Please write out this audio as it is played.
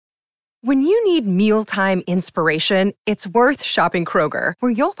When you need mealtime inspiration, it's worth shopping Kroger,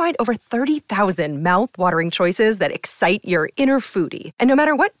 where you'll find over 30,000 mouth-watering choices that excite your inner foodie. And no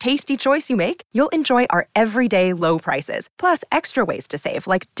matter what tasty choice you make, you'll enjoy our everyday low prices, plus extra ways to save,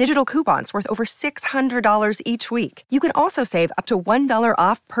 like digital coupons worth over $600 each week. You can also save up to $1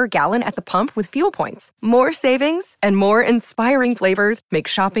 off per gallon at the pump with fuel points. More savings and more inspiring flavors make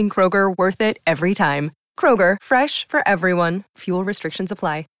shopping Kroger worth it every time. Kroger, fresh for everyone. Fuel restrictions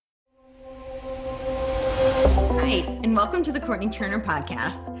apply. Hi, and welcome to the Courtenay Turner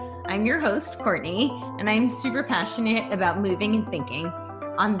Podcast. I'm your host, Courtney, and I'm super passionate about moving and thinking.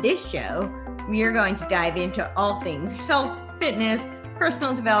 On this show, we are going to dive into all things health, fitness,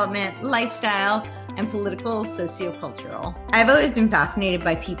 personal development, lifestyle, and political sociocultural. I've always been fascinated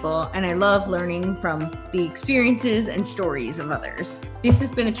by people, and I love learning from the experiences and stories of others. This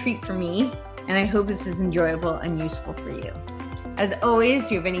has been a treat for me, and I hope this is enjoyable and useful for you. As always,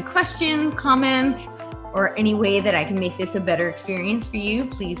 if you have any questions, comments, or any way that I can make this a better experience for you,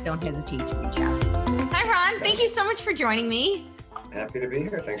 please don't hesitate to reach out. Hi, Ron. Thank you so much for joining me. Happy to be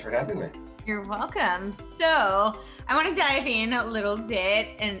here. Thanks for having me. You're welcome. So I want to dive in a little bit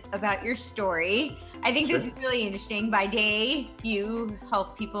and about your story. I think this is really interesting. By day, you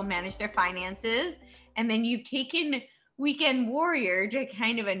help people manage their finances, and then you've taken Weekend Warrior to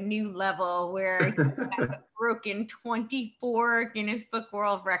kind of a new level where you've broken 24 Guinness Book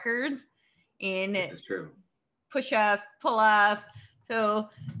World Records in push-up, pull-up. So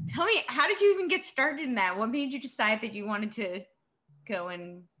tell me, how did you even get started in that? What made you decide that you wanted to go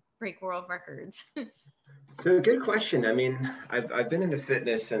and break world records? So good question. I mean, I've been into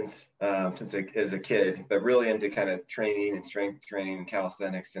fitness since as a kid, but really into kind of training and strength training and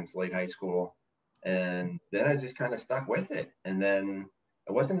calisthenics since late high school. And then I just kind of stuck with it. And then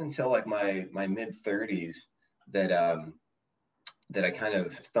it wasn't until like my mid 30s that I kind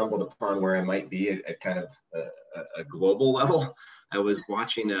of stumbled upon where I might be at kind of a global level. I was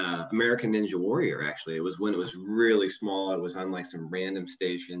watching American Ninja Warrior, actually. It was when it was really small. It was on like some random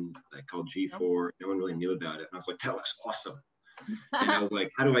station like called G4. No one really knew about it. And I was like, that looks awesome. And I was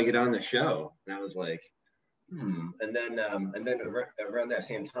like, how do I get on the show? And I was like, And then around that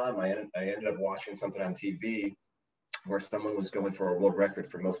same time, I ended up watching something on TV where someone was going for a world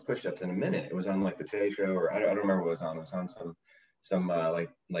record for most push-ups in a minute. It was on like the Today Show, or I don't remember what it was on. It was on some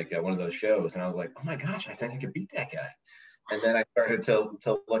one of those shows, and I was like, oh my gosh, I think I could beat that guy. And then I started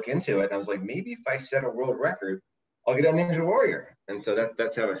to look into it, and I was like, maybe if I set a world record, I'll get on Ninja Warrior. And so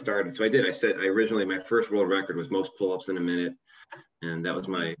that's how I started. So I did. Originally my first world record was most pull-ups in a minute, and that was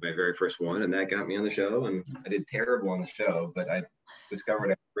my very first one, and that got me on the show. And I did terrible on the show, but I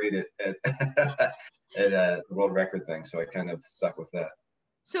discovered I was great at the world record thing, so I kind of stuck with that.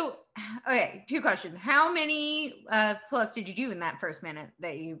 So, okay, two questions. How many pull-ups did you do in that first minute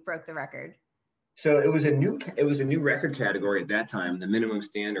that you broke the record? So it was a new record category at that time. The minimum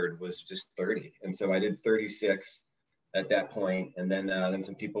standard was just 30, and so I did 36 at that point. And then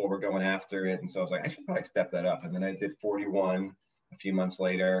some people were going after it, and so I was like, I should probably step that up. And then I did 41 a few months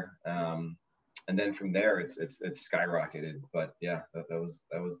later, and then from there it's skyrocketed. But yeah, that was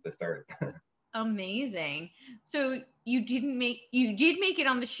the start. Amazing. So you did make it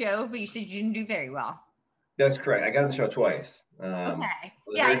on the show, but you said you didn't do very well. That's correct. I got on the show twice. Okay.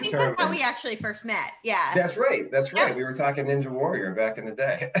 Yeah, I think that's how we actually first met. Yeah. That's right. Yep. We were talking Ninja Warrior back in the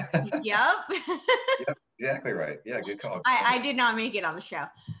day. Yep. Yep. Exactly right. Yeah, good call. I did not make it on the show,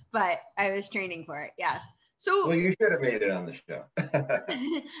 but I was training for it. Yeah. So well, you should have made it on the show.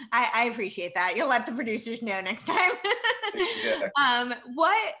 I appreciate that. You'll let the producers know next time. Exactly.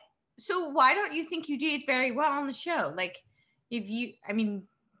 So why don't you think you did very well on the show? Like,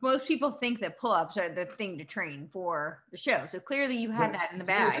 most people think that pull-ups are the thing to train for the show. So clearly you had that in the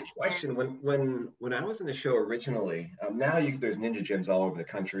bag. Here's a question. When I was in the show originally, now there's ninja gyms all over the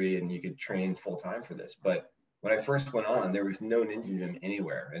country and you could train full-time for this. But when I first went on, there was no ninja gym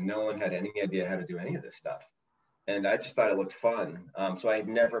anywhere and no one had any idea how to do any of this stuff. And I just thought it looked fun. So I had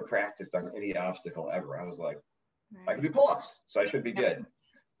never practiced on any obstacle ever. I was like, I can do pull-ups, so I should be good.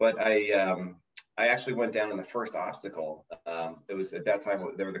 But I actually went down on the first obstacle. It was at that time,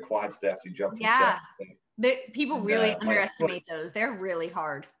 there were the quad steps, you jump from steps. People really underestimate those. They're really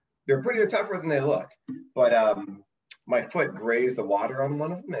hard. They're pretty tougher than they look. But my foot grazed the water on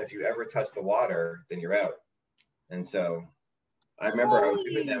one of them. And if you ever touch the water, then you're out. And so I remember I was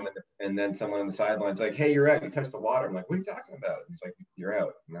doing them, and then someone on the sidelines like, hey, you're out. You touched the water. I'm like, what are you talking about? And he's like, you're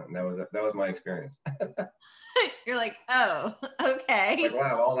out. And that was my experience. You're like, oh, okay. Like,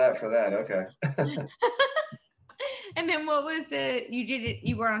 wow, all that for that. Okay. And then what was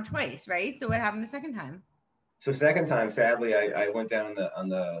you were on twice, right? So what happened the second time? So second time, sadly, I went down on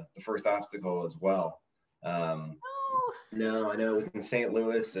the first obstacle as well. Oh, No, I know it was in St.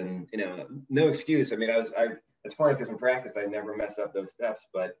 Louis, and no excuse. I mean, it's funny because in practice I never mess up those steps,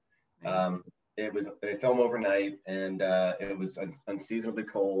 but I filmed overnight, and it was unseasonably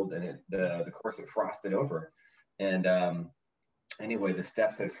cold, and the course had frosted over, and anyway, the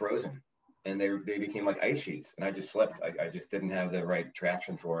steps had frozen, and they became like ice sheets, and I just slipped. I just didn't have the right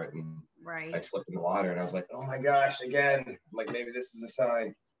traction for it, and I right. slipped in the water, and I was like, oh my gosh, again. I'm like, maybe this is a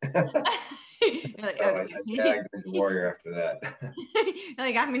sign. You're like, So I okay. tagged as warrior after that. You're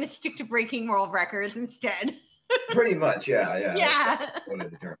like, I'm going to stick to breaking world records instead. Pretty much, yeah. Yeah. That's what I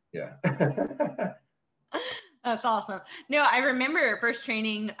determined. Yeah. That's awesome. No, I remember first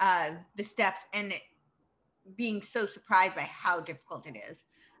training the steps and being so surprised by how difficult it is.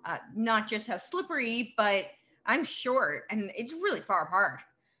 Not just how slippery, but I'm short and it's really far apart.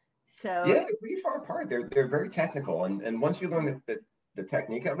 So yeah, they're pretty far apart. They're very technical, and once you learn the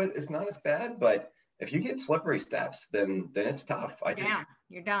technique of it, it's not as bad. But if you get slippery steps, then it's tough.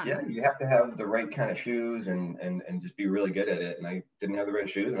 you're done. Yeah, you have to have the right kind of shoes and just be really good at it. And I didn't have the right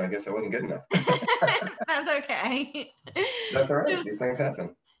shoes, and I guess I wasn't good enough. That's okay. That's all right. These things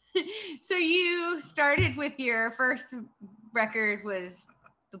happen. So you started with your first record was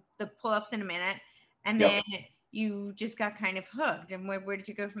the pull-ups in a minute, and then you just got kind of hooked. And where did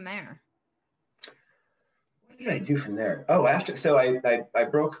you go from there? What did I do from there? Oh, so I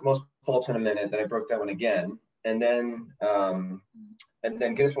broke most pull-ups in a minute. Then I broke that one again, and then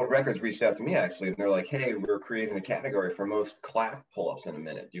Guinness World Records reached out to me actually, and they're like, "Hey, we're creating a category for most clap pull-ups in a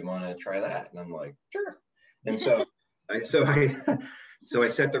minute. Do you want to try that?" And I'm like, "Sure." And so I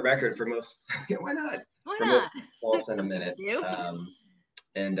set the record for most. Why not? Most pull-ups in a minute.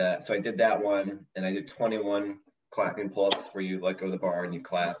 So I did that one, and I did 21 clapping pull-ups where you let go of the bar and you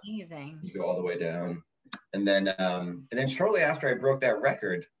clap. Amazing. You go all the way down, and then shortly after I broke that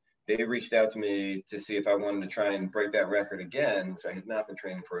record, they reached out to me to see if I wanted to try and break that record again, which I had not been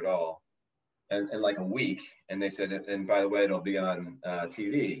training for at all, and in like a week. And they said, and by the way, it'll be on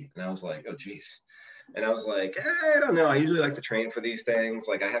TV. And I was like, oh geez. And I was like, I don't know. I usually like to train for these things.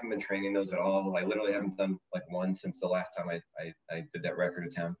 Like I haven't been training those at all. I literally haven't done like one since the last time I did that record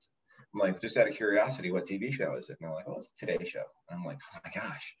attempt. I'm like, just out of curiosity, what TV show is it? And they're like, oh, it's Today Show. And I'm like, oh my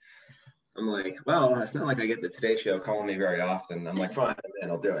gosh. I'm like, well, it's not like I get the Today Show calling me very often. I'm like, fine,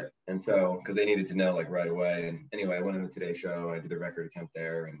 and I'll do it. And so, because they needed to know like right away. And anyway, I went on the Today Show. I did the record attempt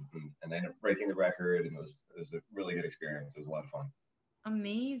there, and I ended up breaking the record. And it was a really good experience. It was a lot of fun.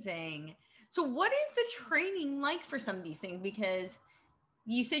 Amazing. So, what is the training like for some of these things? Because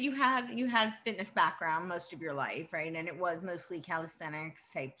you said you had fitness background most of your life, right? And it was mostly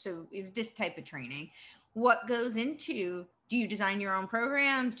calisthenics type. So, if this type of training, what goes into? Do you design your own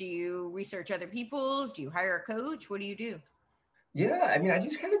programs? Do you research other people's? Do you hire a coach? What do you do? Yeah, I mean, I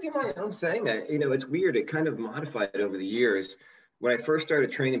just kind of do my own thing. It's weird. It kind of modified over the years. When I first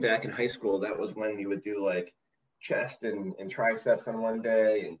started training back in high school, that was when you would do like chest and triceps on one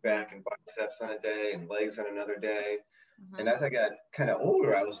day, and back and biceps on a day, and legs on another day. Mm-hmm. And as I got kind of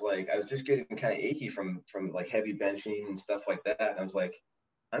older, I was just getting kind of achy from like heavy benching and stuff like that. And I was like,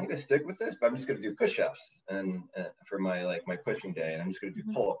 I'm going to stick with this, but I'm just going to do push-ups and for my pushing day, and I'm just going to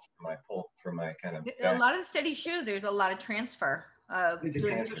do pull-ups for my kind of. A lot of the studies show there's a lot of transfer of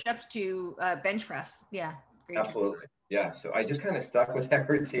doing push-ups to bench press. Yeah, great. Absolutely. Yeah. So I just kind of stuck with that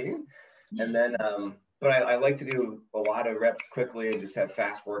routine, and then but I like to do a lot of reps quickly and just have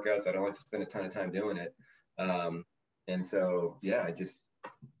fast workouts. I don't like to spend a ton of time doing it, and so yeah, I just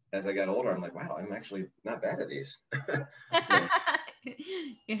as I got older, I'm like, wow, I'm actually not bad at these. So,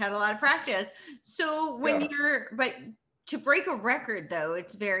 you had a lot of practice. So but to break a record though,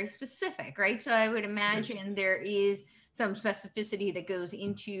 it's very specific, right? So I would imagine there is some specificity that goes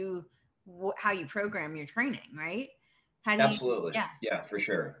into how you program your training, right? Absolutely. Yeah, for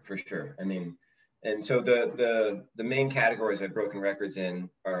sure. I mean, and so the main categories I've broken records in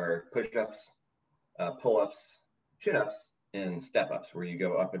are push-ups, pull-ups, chin-ups, and step-ups, where you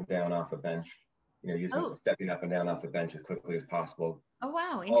go up and down off a bench. Stepping up and down off the bench as quickly as possible. Oh,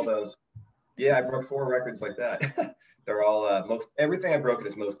 wow. All those. Yeah, I broke 4 records like that. They're all everything I broke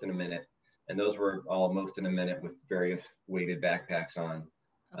is most in a minute. And those were all most in a minute with various weighted backpacks on.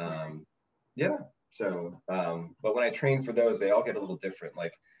 Okay. So, but when I train for those, they all get a little different.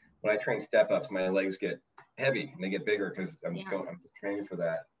 Like when I train step ups, my legs get heavy and they get bigger because I'm just training for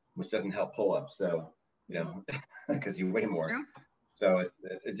that, which doesn't help pull ups. So, because you weigh more. True. So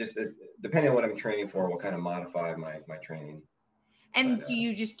it just is depending on what I'm training for, will kind of modify my training. And do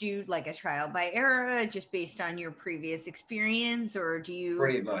you just do like a trial by error just based on your previous experience, or do you?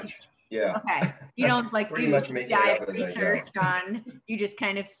 Pretty much. Yeah. Okay. You don't like Pretty do much make it dive up as I research go. on, you just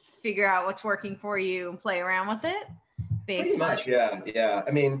kind of figure out what's working for you and play around with it. Pretty much, yeah.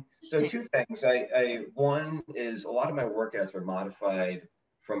 I mean, so two things. One is a lot of my workouts are modified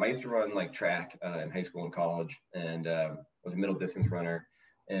from, I used to run like track in high school and college, and was a middle distance runner.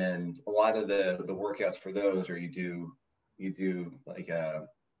 And a lot of the workouts for those are you do like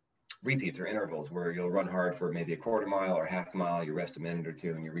repeats or intervals where you'll run hard for maybe a quarter mile or half mile, you rest a minute or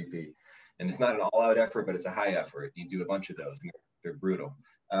two and you repeat. And it's not an all out effort, but it's a high effort. You do a bunch of those and they're brutal.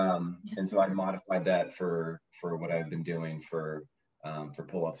 And so I modified that for what I've been doing for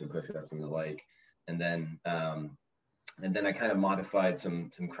pull-ups and push-ups and the like. And then I kind of modified some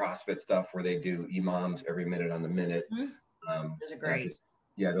CrossFit stuff where they do EMOMs every minute on the minute. Those are great.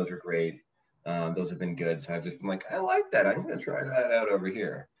 Those are great. Those have been good. So I've just been like, I like that. I'm going to try that out over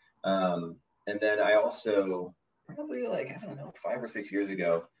here. And then I also probably like, I don't know, 5 or 6 years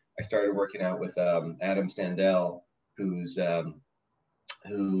ago, I started working out with Adam Sandell, who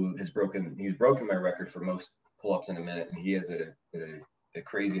has broken my record for most pull-ups in a minute, and he has a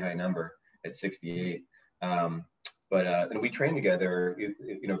crazy high number at 68. And we train together,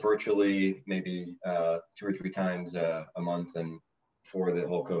 virtually maybe 2 or 3 times a month. And before the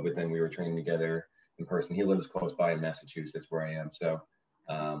whole COVID thing, we were training together in person. He lives close by in Massachusetts, where I am. So,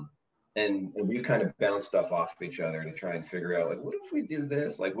 and we've kind of bounced stuff off of each other to try and figure out, like, what if we do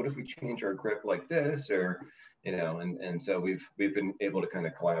this? Like, what if we change our grip like this? Or, and so we've been able to kind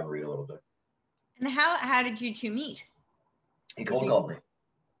of collaborate a little bit. And how did you two meet? He cold called me.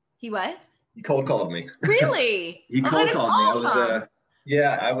 He what? He cold called me. Really? He cold called me. Awesome.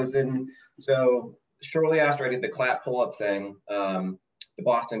 I was in, so shortly after I did the clap pull-up thing, the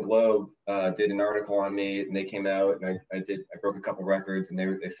Boston Globe did an article on me, and they came out, and I broke a couple records, and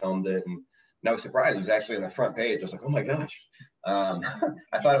they filmed it, and I was surprised. It was actually on the front page. I was like, oh my gosh. I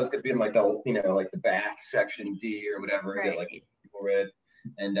thought it was going to be in like the back section D or whatever, right. That like people read.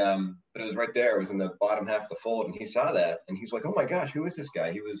 And but it was right there. It was in the bottom half of the fold, and he saw that, and he's like, oh my gosh, who is this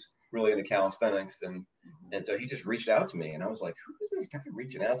guy? He was really into calisthenics, and so he just reached out to me, and I was like, who is this guy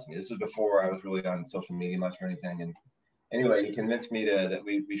reaching out to me? This was before I was really on social media much or anything. And anyway, he convinced me that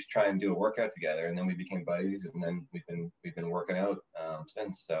we should try and do a workout together, and then we became buddies, and then we've been working out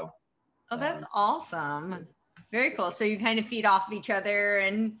since. So. Oh, that's awesome. Very cool. So you kind of feed off of each other,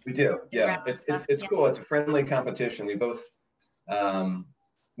 and we do. Yeah, it's cool. It's a friendly competition. We both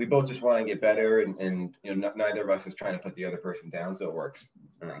just want to get better, and neither of us is trying to put the other person down, so it works.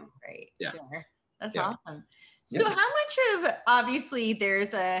 Right. Yeah. Sure. That's awesome. Yeah. So how much of, obviously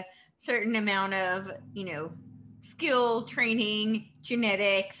there's a certain amount of, skill, training,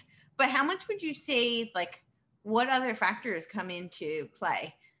 genetics, but how much would you say, like, what other factors come into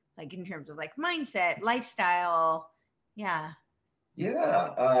play? Like in terms of like mindset, lifestyle. Yeah.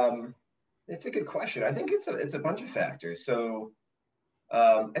 It's a good question. I think it's a bunch of factors. So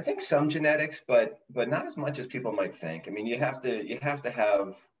I think some genetics, but not as much as people might think. I mean, you have to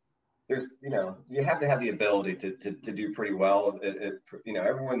have the ability to do pretty well. I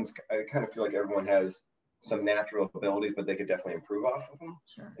kind of feel like everyone has some natural abilities, but they could definitely improve off of them.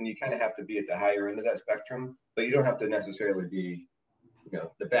 Sure. And you kind of have to be at the higher end of that spectrum, but you don't have to necessarily be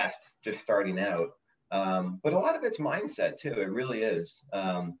the best just starting out. But a lot of it's mindset too. It really is.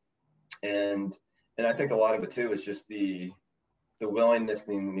 And I think a lot of it too is just the willingness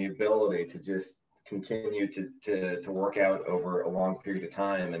and the ability to just continue to work out over a long period of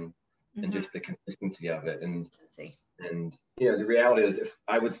time, and just the consistency of it. And the reality is, if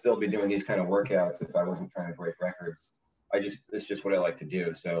I would still be doing these kind of workouts if I wasn't trying to break records. It's just what I like to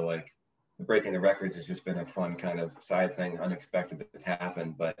do. So like, breaking the records has just been a fun kind of side thing, unexpected that's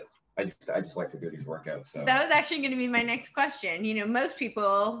happened, but I just like to do these workouts. So that was actually going to be my next question. Most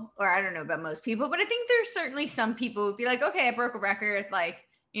people, or I don't know about most people, but I think there's certainly some people who'd be like, okay, I broke a record, like,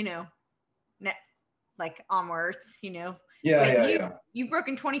 like onwards, You've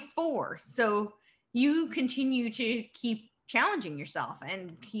broken 24. So you continue to keep challenging yourself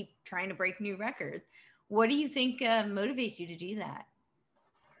and keep trying to break new records. What do you think motivates you to do that?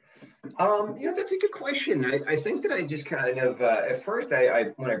 That's a good question. I think that I just kind of, at first,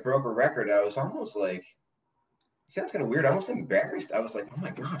 when I broke a record, I was almost like, it sounds kind of weird, almost embarrassed. I was like, oh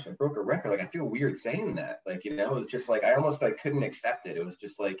my gosh, I broke a record. Like, I feel weird saying that. Like, it was just like, I almost like couldn't accept it. It was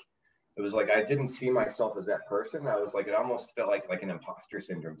just like, I didn't see myself as that person. I was like, it almost felt like an imposter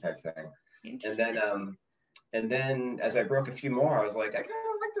syndrome type thing. And then as I broke a few more, I was like, I kind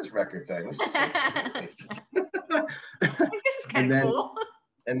of like this record thing. This is nice. This is kind of cool.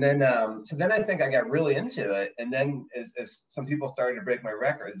 And then, so then I think I got really into it. And then as some people started to break my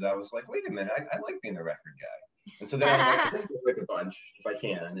records, I was like, wait a minute, I like being the record guy. And so then I just like a bunch if I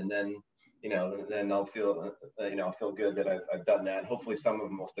can, and then then I'll feel I'll feel good that I've done that. Hopefully some of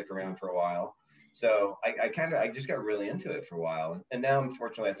them will stick around for a while. So I just got really into it for a while, and now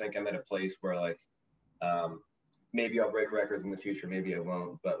unfortunately I think I'm at a place where like maybe I'll break records in the future, maybe I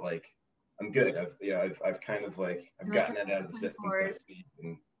won't, but like I'm good. I've kind of like I've gotten that out of the system, so to speak.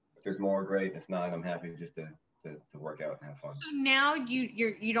 And if there's more, great. If not, I'm happy just to work out and have fun. So now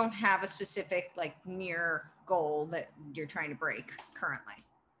you don't have a specific like near goal that you're trying to break currently.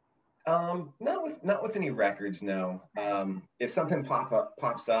 Not with any records, no. If something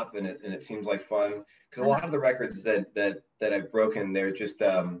pops up and it seems like fun, because a lot of the records that I've broken, they're just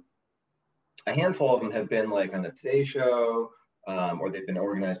a handful of them have been like on the Today Show, or they've been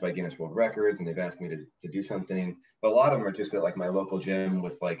organized by Guinness World Records, and they've asked me to do something. But a lot of them are just at like my local gym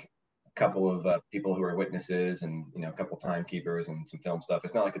with like a couple of people who are witnesses, and a couple timekeepers and some film stuff.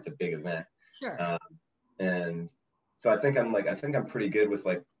 It's not like it's a big event. Sure. And so I think I'm pretty good with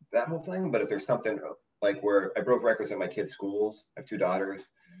like that whole thing. But if there's something like where I broke records at my kids' schools, I have 2 daughters,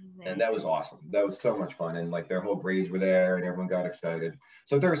 and that was awesome. That was so much fun, and like their whole grades were there, and everyone got excited.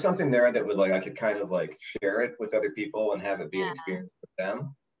 So if there was something there that would like I could kind of like share it with other people and have it be an experience with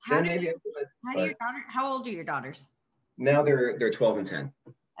them, then maybe I could. How old are your daughters? Now they're 12 and 10.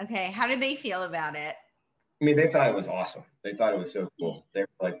 Okay, how did they feel about it? I mean, they thought it was awesome. They thought it was so cool. They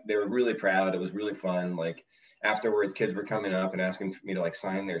were really proud. It was really fun. Like afterwards, kids were coming up and asking me to like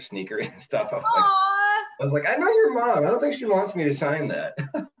sign their sneakers and stuff. I was like, I know your mom. I don't think she wants me to sign that.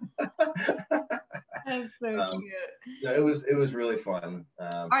 That's so cute. No, it was really fun.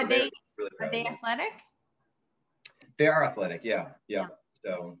 Are they athletic? They are athletic. Yeah.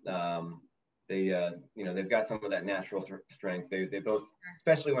 So they've got some of that natural strength. They both,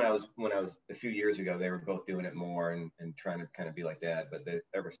 especially when I was a few years ago, they were both doing it more and trying to kind of be like Dad. But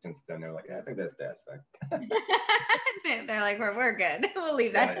ever since then, they're like, I think that's Dad's thing. They're like, we're good. We'll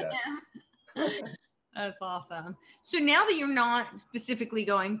leave that to them. That's awesome. So now that you're not specifically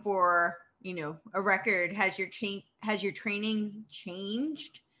going for a record, has your training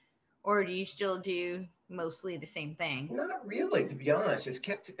changed, or do you still do mostly the same thing? Not really, to be honest. It's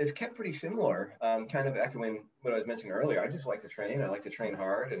kept pretty similar. Kind of echoing what I was mentioning earlier. I just like to train. I like to train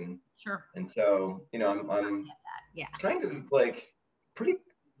hard, and sure. And so I'm kind of like pretty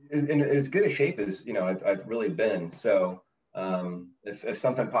in as good a shape as I've really been. So if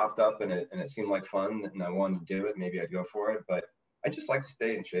something popped up and it seemed like fun and I wanted to do it, maybe I'd go for it. But I just like to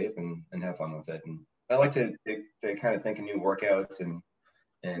stay in shape and have fun with it. And I like to kind of think of new workouts and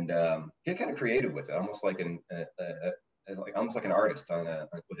get kind of creative with it, almost like almost like an artist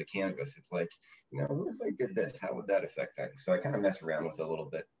with a canvas. It's like, what if I did this? How would that affect things? So I kind of mess around with it a little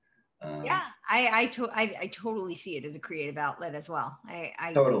bit. I totally see it as a creative outlet as well.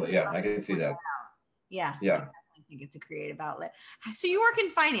 I totally, yeah, I can see that. Yeah. I think it's a creative outlet. So you work in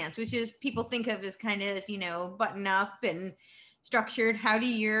finance, which is people think of as kind of, button up and structured. How do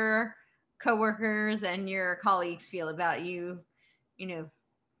your coworkers and your colleagues feel about you,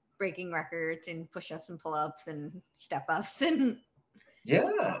 breaking records and push-ups and pull-ups and step-ups? And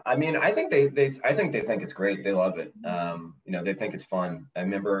yeah, I mean, I think they think it's great. They love it. They think it's fun. I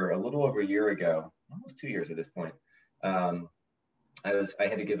remember a little over a year ago, almost 2 years at this point, I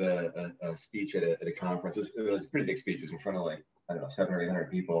had to give a speech at a conference. It was a pretty big speech. It was in front of like, I don't know, 700 or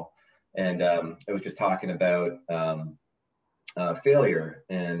 800 people. And it was just talking about failure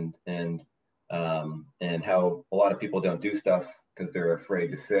and how a lot of people don't do stuff because they're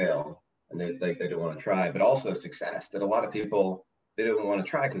afraid to fail and they don't want to try, but also success, that a lot of people, they don't want to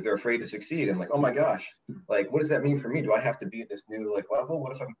try because they're afraid to succeed. And like, oh my gosh, like, what does that mean for me? Do I have to be at this new like level?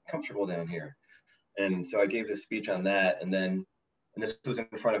 What if I'm comfortable down here? And so I gave this speech on that. And this was in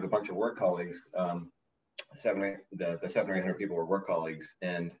front of a bunch of work colleagues. The 700 or 800 people were work colleagues.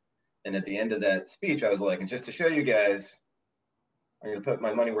 And at the end of that speech, I was like, and just to show you guys, I'm going to put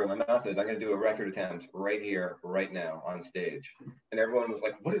my money where my mouth is. I'm going to do a record attempt right here, right now on stage. And everyone was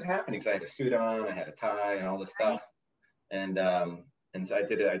like, what is happening? Because I had a suit on, I had a tie and all this stuff. And so I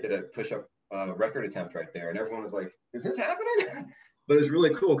did a push-up record attempt right there. And everyone was like, is this happening? But it was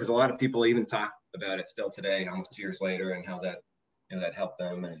really cool because a lot of people even talk about it still today, almost 2 years later, and how that, that helped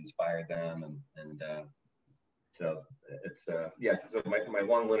them and inspired them. And so it's, so my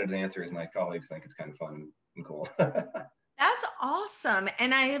long-winded answer is my colleagues think it's kind of fun and cool. That's awesome.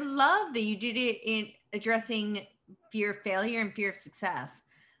 And I love that you did it in addressing fear of failure and fear of success.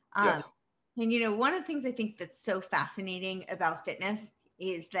 Yes. And, one of the things I think that's so fascinating about fitness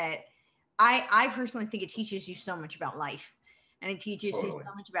is that I personally think it teaches you so much about life, and it teaches you so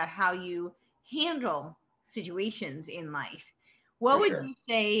much about how you handle situations in life. What for would sure. you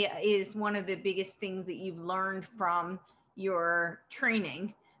say is one of the biggest things that you've learned from your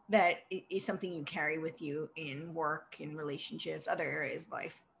training that is something you carry with you in work, in relationships, other areas of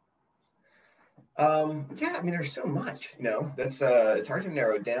life? Yeah, I mean, there's so much, that's it's hard to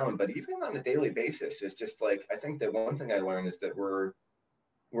narrow down, but even on a daily basis, it's just like, I think that one thing I learned is that we're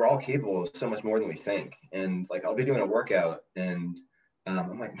all capable of so much more than we think. And like, I'll be doing a workout and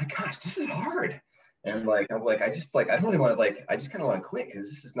I'm like, my gosh, this is hard. And like, I'm like, I don't really want to, like, I just kind of want to quit because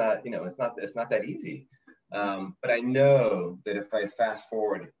this is not, it's not that easy. But I know that if I fast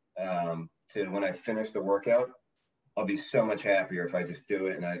forward to when I finish the workout, I'll be so much happier if I just do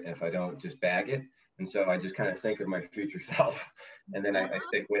it and if I don't just bag it. And so I just kind of think of my future self and then I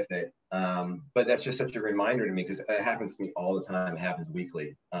stick with it. But that's just such a reminder to me because it happens to me all the time. It happens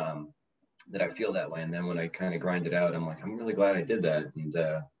weekly that I feel that way. And then when I kind of grind it out, I'm like, I'm really glad I did that. And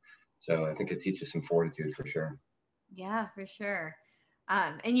so I think it teaches some fortitude for sure. Yeah, for sure.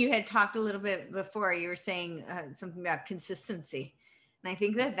 And you had talked a little bit before, you were saying something about consistency. And I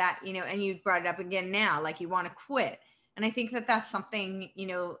think that, and you brought it up again now, like you want to quit. And I think that that's something,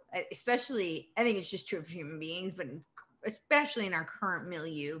 especially, I think it's just true of human beings, but especially in our current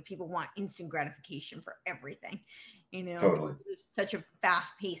milieu, people want instant gratification for everything. Totally. It's such a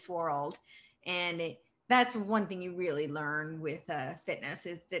fast paced world. And that's one thing you really learn with fitness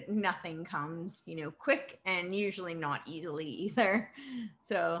is that nothing comes, quick and usually not easily either.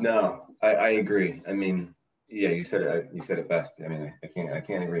 So No, I agree. I mean, yeah, you said it best. I mean, I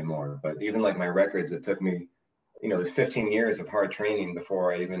can't agree more. But even like my records, it took me, there's 15 years of hard training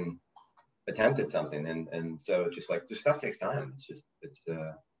before I even attempted something. And so just like, this stuff takes time.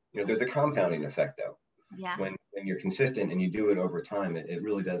 There's a compounding effect though. yeah, When you're consistent and you do it over time, it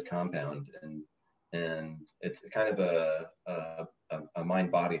really does compound. And it's kind of a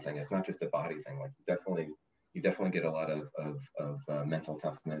mind body thing. It's not just a body thing. Like you definitely get a lot of mental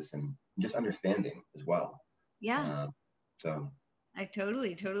toughness and just understanding as well. yeah, So I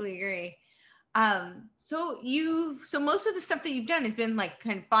totally agree. So most of the stuff that you've done has been like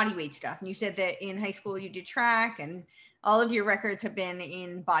kind of body weight stuff. And you said that in high school you did track and all of your records have been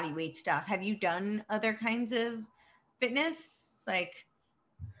in body weight stuff. Have you done other kinds of fitness? Like,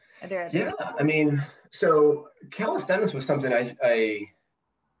 are there other? yeah, I mean, so calisthenics was something I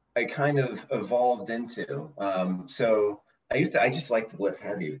kind of evolved into. So I just liked to lift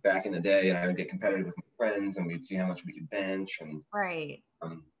heavy back in the day, and I would get competitive with my friends, and we'd see how much we could bench, Right.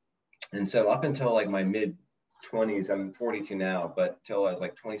 um, and so up until like my mid 20s, I'm 42 now, but till I was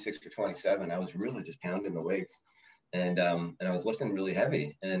like 26 or 27, I was really just pounding the weights, and I was lifting really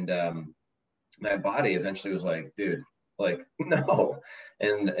heavy, and my body eventually was like, dude, like no,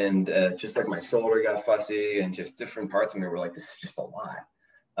 and just like my shoulder got fussy, and just different parts of me were like, this is just a lot.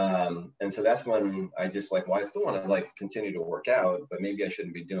 And so that's when I just like, well, I still want to like continue to work out, but maybe I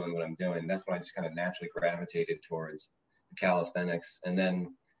shouldn't be doing what I'm doing. And that's when I just kind of naturally gravitated towards the calisthenics. And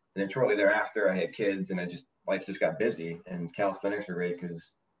then shortly thereafter, I had kids, and life just got busy. And calisthenics are great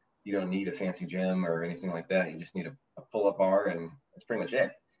because you don't need a fancy gym or anything like that. You just need a pull-up bar, and that's pretty much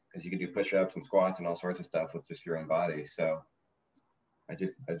it. Because you can do push-ups and squats and all sorts of stuff with just your own body. So I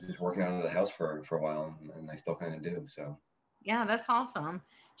was just working out of the house for a while, and I still kind of do. So Yeah, that's awesome.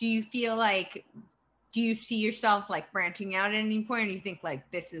 Do you see yourself like branching out at any point, or do you think like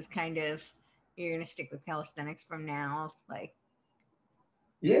this is kind of, you're going to stick with calisthenics from now? Like,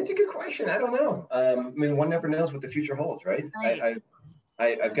 yeah, it's a good question. I don't know. I mean, one never knows what the future holds, right? right.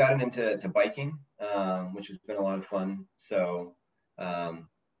 I've gotten into biking, which has been a lot of fun. So,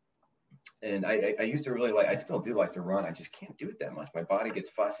 and I used to really I still do like to run. I just can't do it that much. My body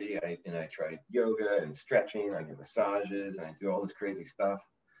gets fussy. I try yoga and stretching. I get massages and I do all this crazy stuff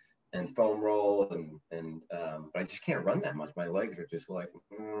and foam roll but I just can't run that much. My legs are just like,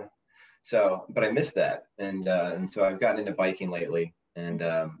 so, but I miss that. And so I've gotten into biking lately, and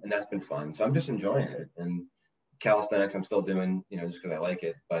that's been fun. So I'm just enjoying it. And calisthenics, I'm still doing, just because I like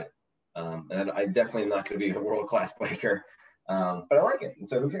it. But and I definitely am not going to be a world-class biker, but I like it, and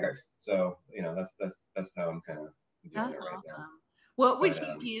so who cares? So that's how I'm kind of doing it right now. What would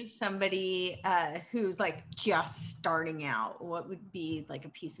But you give somebody who's like just starting out? What would be like a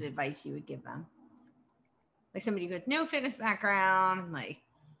piece of advice you would give them? Like somebody with no fitness background, like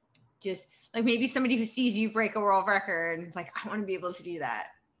just like maybe somebody who sees you break a world record and it's like, I want to be able to do that.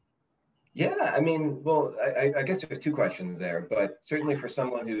 yeah, I mean, well, I guess there's two questions there, but certainly for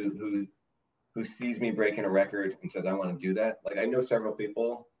someone who sees me breaking a record and says, I want to do that. Like, I know several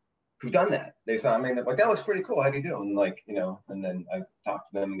people who've done that. They saw me and they're like, that looks pretty cool. How do you do? And like, and then I've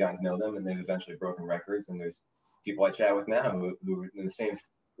talked to them and gotten to know them, and they've eventually broken records. And there's people I chat with now who are in the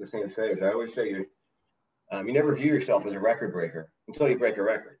same phase. I always say You never view yourself as a record breaker until you break a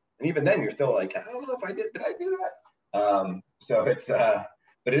record. And even then, you're still like, I don't know if did I do that? So it's, but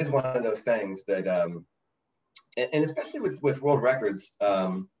it is one of those things that, and especially with world records,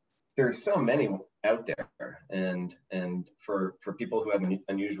 there's so many out there, and for people who have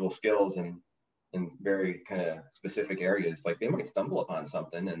unusual skills and in very kind of specific areas, like they might stumble upon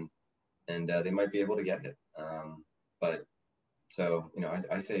something and they might be able to get it. But so, you know,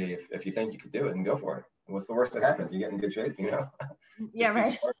 I say if you think you could do it, then go for it. What's the worst that happens? You get in good shape, you know? Yeah,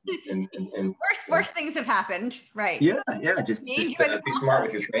 right. And worse things have happened, right? Yeah. Just be smart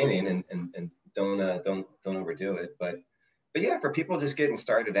with your training and don't overdo it. But yeah, for people just getting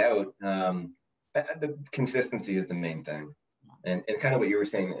started out, the consistency is the main thing, and kind of what you were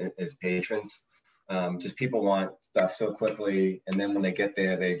saying is patience. Just people want stuff so quickly, and then when they get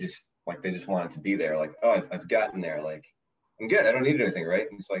there, they just want it to be there. Like, oh, I've gotten there. Like, I'm good. I don't need anything, right?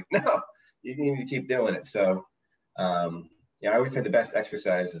 And it's like, no, you need to keep doing it. So, I always say the best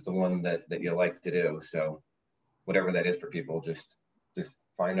exercise is the one that you like to do. So, whatever that is for people, just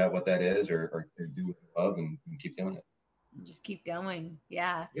find out what that is, or do what you love and keep doing it. Just keep going.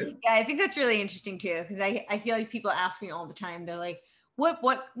 Yeah. I think that's really interesting too, because I feel like people ask me all the time. They're like, what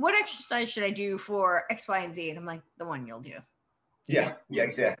exercise should I do for X, Y, and Z? And I'm like, the one you'll do. Yeah,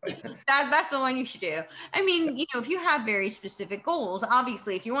 exactly. That's the one you should do. I mean, you know, if you have very specific goals,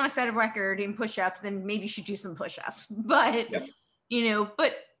 obviously, if you want to set a record in push-ups, then maybe you should do some push-ups. But you know,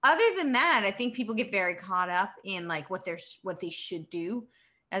 but other than that, I think people get very caught up in like what they should do,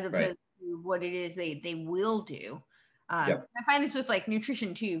 as opposed to what it is they will do. I find this with like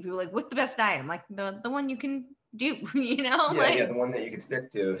nutrition too. People are like, what's the best diet? I'm like, the one you can do, you know? The one that you can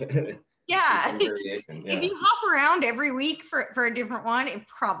stick to. Yeah. If you hop around every week for a different one, it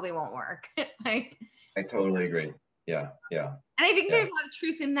probably won't work. I totally agree. Yeah. And I think there's a lot of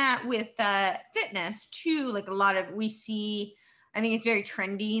truth in that with fitness too. Like a lot of, I think it's very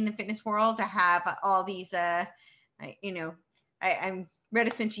trendy in the fitness world to have all these, I'm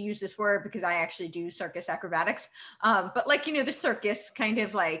reticent to use this word because I actually do circus acrobatics. But like, you know, the circus kind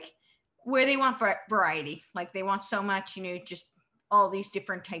of like where they want variety, like they want so much, you know, just all these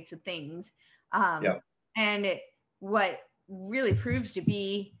different types of things. And what really proves to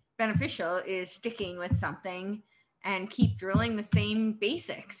be beneficial is sticking with something and keep drilling the same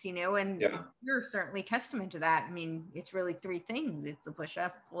basics, you know, and you're certainly testament to that. I mean, it's really three things. It's the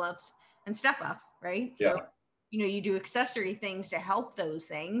push-up, pull-ups, and step-ups, right? So, you know, you do accessory things to help those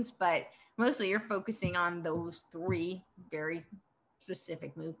things, but mostly you're focusing on those three very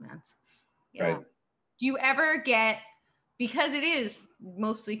specific movements. Right. Do you ever get, because it is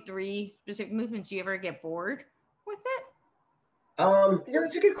mostly three specific movements, do you ever get bored with it?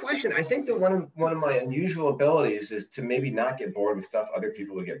 It's a good question. I think that one of my unusual abilities is to maybe not get bored with stuff other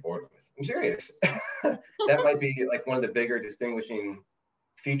people would get bored with. I'm serious. That might be like one of the bigger distinguishing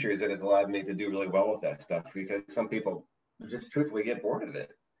features that has allowed me to do really well with that stuff, because some people just truthfully get bored of it.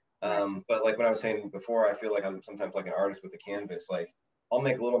 But like what I was saying before, I feel like I'm sometimes like an artist with a canvas. Like I'll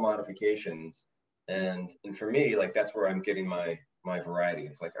make little modifications, and for me, like that's where I'm getting my variety.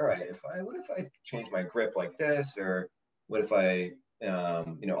 It's like, all right, what if I change my grip like this, or what if I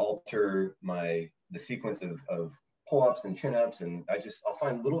alter the sequence of pull-ups and chin-ups, and I'll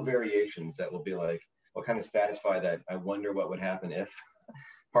find little variations that will be like, will kind of satisfy that I wonder what would happen if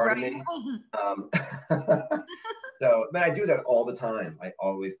part of me. So, but I do that all the time. I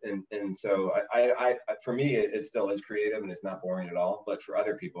always, and so I for me, it still is creative and it's not boring at all. But for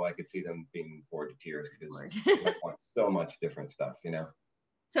other people, I could see them being bored to tears because they want so much different stuff, you know?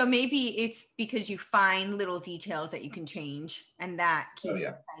 So maybe it's because you find little details that you can change, and that keeps it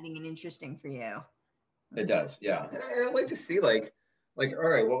exciting and interesting for you. It does, yeah. And I like to see like, all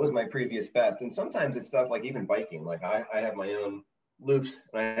right, what was my previous best? And sometimes it's stuff like even biking. Like I have my own loops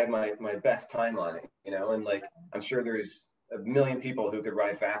and I have my best time on it, you know, and like I'm sure there's a million people who could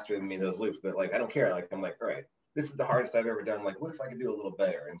ride faster than me in those loops, but like I don't care. Like I'm like, all right, this is the hardest I've ever done. Like, what if I could do a little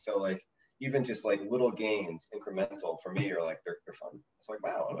better? And so like even just like little gains, incremental for me, are like they're fun. It's like,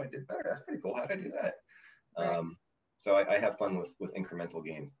 wow, I did better. That's pretty cool. How did I do that? Right. So I have fun with incremental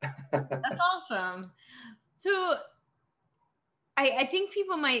gains. That's awesome. So I think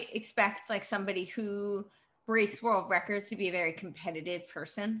people might expect like somebody who breaks world records to be a very competitive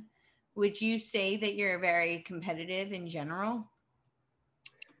person. Would you say that you're very competitive in general?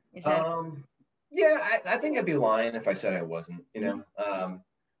 Is that... I think I'd be lying if I said I wasn't, you know.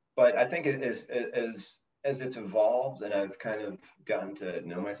 But I think it is as it's evolved and I've kind of gotten to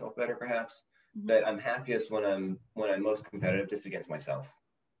know myself better, perhaps, that I'm happiest when I'm most competitive just against myself.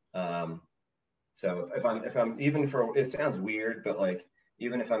 So if I'm even for, it sounds weird, but like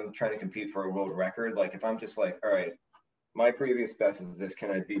even if I'm trying to compete for a world record, like if I'm just like, all right, my previous best is this,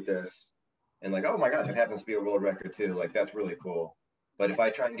 can I beat this? And like, oh my gosh, it happens to be a world record too. Like, that's really cool. But if I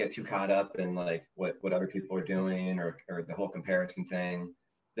try and get too caught up in like what other people are doing or the whole comparison thing,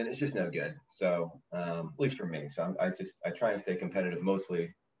 then it's just no good. So at least for me. So I try and stay competitive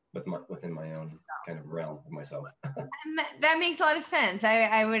mostly within my own kind of realm of myself. And that makes a lot of sense.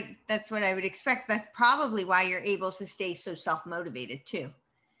 That's what I would expect. That's probably why you're able to stay so self-motivated too.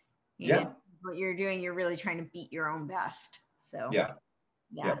 You know, what you're doing, you're really trying to beat your own best. So yeah.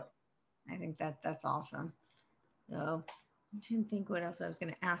 I think that's awesome. So I didn't think what else I was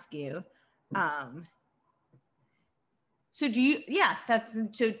going to ask you. So do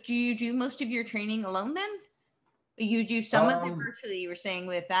you do most of your training alone then? You do some of it virtually, you were saying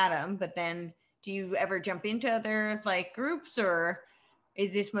with Adam, but then do you ever jump into other like groups, or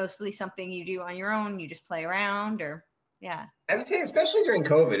is this mostly something you do on your own? You just play around, or yeah? I would say, especially during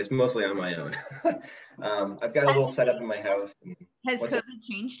COVID, it's mostly on my own. I've got a little setup in my house. Has COVID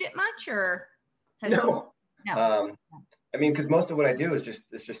changed it much, or? No. I mean, because most of what I do is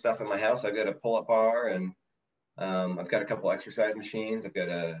just stuff in my house. I've got a pull-up bar, and I've got a couple exercise machines. I've got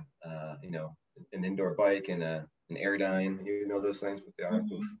an indoor bike and an Airdyne. You know those things with the arm.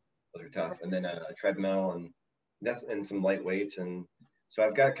 Those are tough. And then a treadmill and some light weights. And so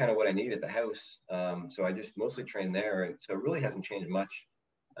I've got kind of what I need at the house. So I just mostly train there. And so it really hasn't changed much.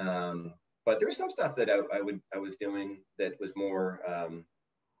 But there's some stuff that I was doing that was more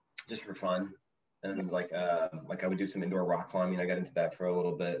just for fun. And like I would do some indoor rock climbing. I got into that for a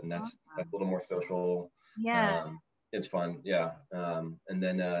little bit, and that's a little more social. Yeah. It's fun. Yeah. And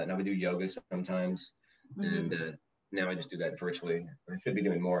then I would do yoga sometimes. And now I just do that virtually. I should be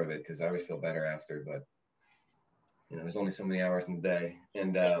doing more of it because I always feel better after, but there's only so many hours in the day.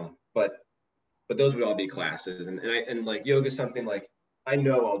 And but those would all be classes. And like yoga is something like I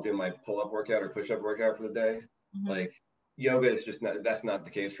know I'll do my pull-up workout or push-up workout for the day. Like yoga is just that's not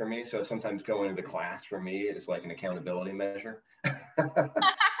the case for me. So sometimes going to the class for me is like an accountability measure.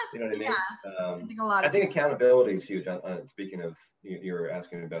 You know what I mean? I think accountability is huge. Speaking of, you're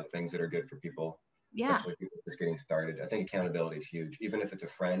asking about things that are good for people, especially people just getting started. I think accountability is huge. Even if it's a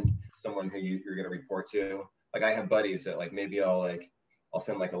friend, someone who you're going to report to. Like I have buddies that like maybe I'll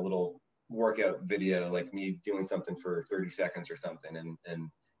send like a little workout video, like me doing something for 30 seconds or something, and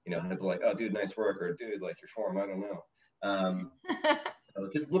they'll be like, oh, dude, nice work, or dude, like your form, I don't know.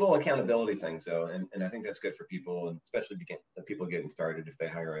 Just little accountability things, though, and I think that's good for people, and especially people getting started. If they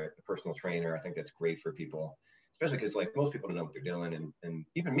hire a personal trainer, I think that's great for people, especially because like most people don't know what they're doing, and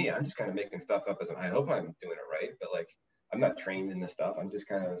even me, I'm just kind of making stuff up I hope I'm doing it right, but like I'm not trained in this stuff. I'm just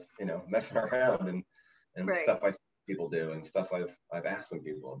kind of messing around and stuff I see people do and stuff I've asked some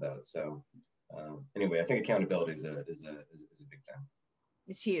people about. So anyway, I think accountability is a big thing.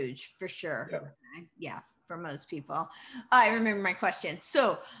 It's huge for sure. Yeah. For most people. I remember my question.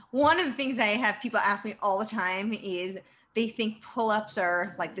 So one of the things I have people ask me all the time is they think pull-ups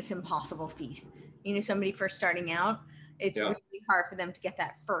are like this impossible feat. Somebody first starting out, it's really hard for them to get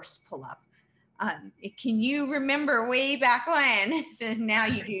that first pull-up. Can you remember way back when? So now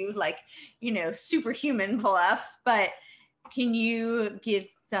you do like, superhuman pull-ups, but can you give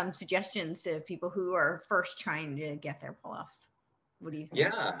some suggestions to people who are first trying to get their pull-ups? What do you think?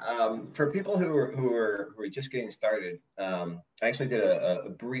 Yeah, for people who are just getting started, I actually did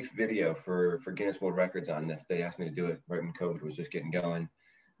a brief video for Guinness World Records on this. They asked me to do it right when COVID was just getting going,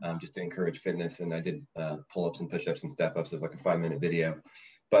 just to encourage fitness. And I did pull-ups and push-ups and step-ups of like a 5-minute video.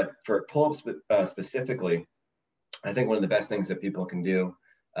 But for pull-ups specifically, I think one of the best things that people can do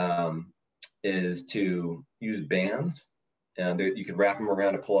is to use bands. You could wrap them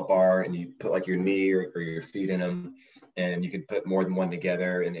around a pull-up bar, and you put like your knee or your feet in them. And you could put more than one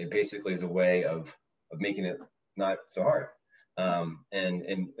together, and it basically is a way of making it not so hard,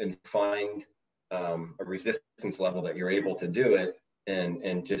 and find a resistance level that you're able to do it.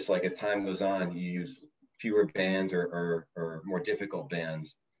 And just like as time goes on, you use fewer bands or more difficult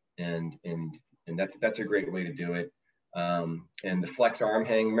bands, and that's a great way to do it. And the flex arm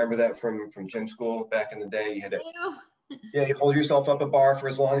hang, remember that from gym school back in the day? You had to, you hold yourself up a bar for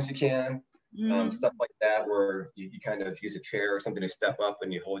as long as you can. Stuff like that, where you kind of use a chair or something to step up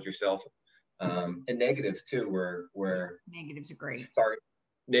and you hold yourself. And negatives too, where negatives are great.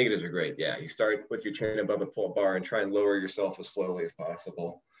 Negatives are great. Yeah, you start with your chin above a pull-up bar and try and lower yourself as slowly as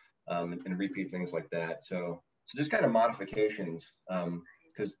possible, and repeat things like that. So just kind of modifications,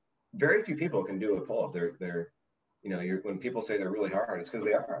 because very few people can do a pull-up. They're when people say they're really hard, it's because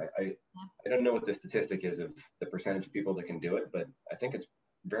they are. I don't know what the statistic is of the percentage of people that can do it, but I think it's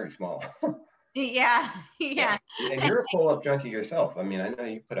very small. Yeah. And you're a pull-up junkie yourself. I mean, I know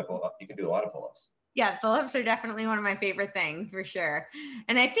you you can do a lot of pull-ups. Yeah, pull-ups are definitely one of my favorite things for sure.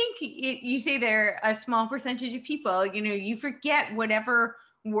 And I think you say they're a small percentage of people, you forget whatever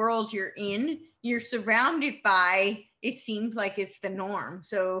world you're in, you're surrounded by, it seems like it's the norm.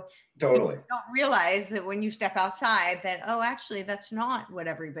 So totally, you don't realize that when you step outside that, oh, actually, that's not what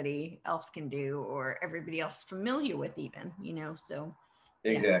everybody else can do or everybody else is familiar with even, so.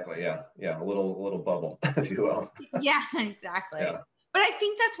 Exactly. Yeah. A little bubble, if you will. Yeah, exactly. Yeah. But I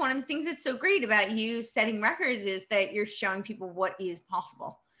think that's one of the things that's so great about you setting records is that you're showing people what is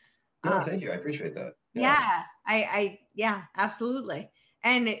possible. No, thank you. I appreciate that. Yeah, yeah, absolutely.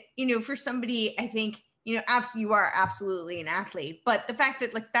 And, for somebody, I think, you are absolutely an athlete, but the fact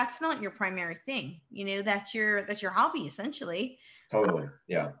that like, that's not your primary thing, that's your hobby essentially. Totally.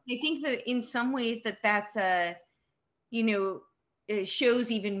 Yeah. I think that in some ways that's it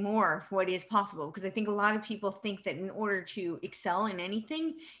shows even more what is possible, because I think a lot of people think that in order to excel in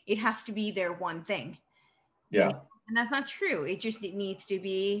anything, it has to be their one thing. Yeah. And that's not true. It needs to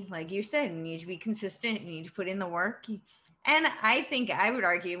be, like you said, you need to be consistent, you need to put in the work. And I think I would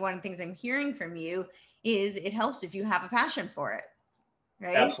argue one of the things I'm hearing from you is it helps if you have a passion for it,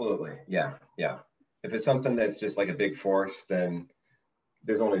 right? Absolutely. Yeah. If it's something that's just like a big force, then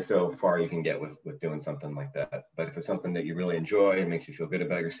there's only so far you can get with doing something like that. But if it's something that you really enjoy and makes you feel good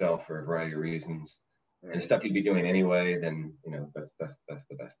about yourself for a variety of reasons, right, and stuff you'd be doing anyway, then that's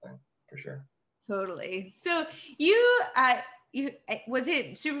the best thing for sure. Totally. So you was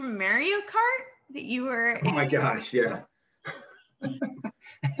it Super Mario Kart that you were? Oh my gosh, yeah.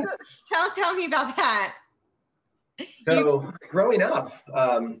 Tell me about that. So growing up,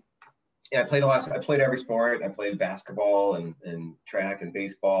 I played every sport. I played basketball and track and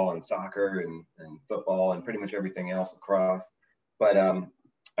baseball and soccer and football and pretty much everything else, lacrosse. But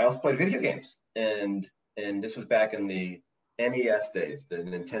I also played video games, and this was back in the NES days, the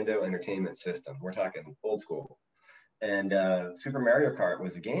Nintendo Entertainment System. We're talking old school. And Super Mario Kart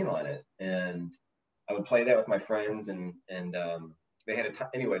was a game on it, and I would play that with my friends. And they had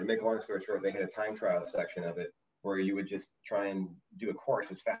anyway, to make a long story short, they had a time trial section of it where you would just try and do a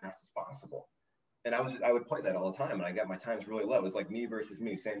course as fast as possible. And I would play that all the time, and I got my times really low. It was like me versus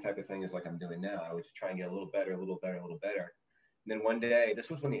me, same type of thing as like I'm doing now. I would just try and get a little better. And then one day, this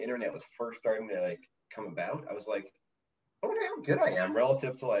was when the internet was first starting to like come about. I was like, I wonder how good I am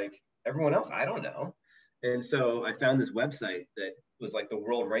relative to like everyone else. I don't know. And so I found this website that was like the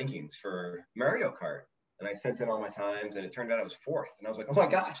world rankings for Mario Kart. And I sent in all my times, and it turned out I was fourth. And I was like, oh my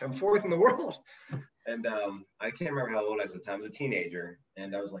gosh, I'm fourth in the world. And I can't remember how old I was at the time. I was a teenager.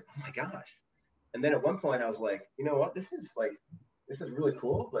 And I was like, oh my gosh. And then at one point I was like, you know what, this is really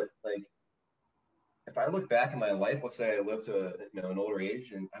cool. But like, if I look back in my life, let's say I lived to an older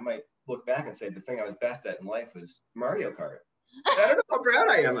age, and I might look back and say the thing I was best at in life was Mario Kart. I don't know how proud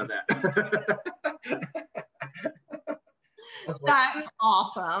I am of that. That's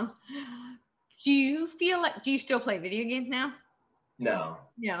awesome. Do you still play video games now? No.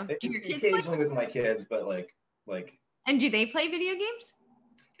 No. Do your kids occasionally with my kids, but like. And do they play video games?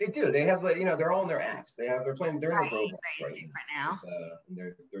 They do. They have they're all in their apps. They're in Roblox right now.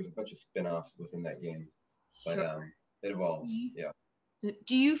 There's a bunch of spin-offs within that game, but it evolves. Yeah.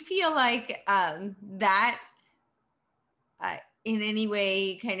 Do you feel like that in any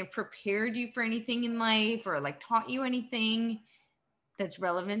way kind of prepared you for anything in life, or like taught you anything that's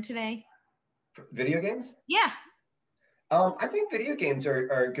relevant today? For video games? Yeah. I think video games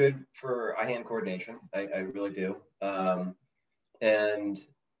are good for eye-hand coordination. I really do. And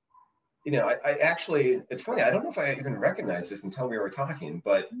I actually, it's funny, I don't know if I even recognized this until we were talking,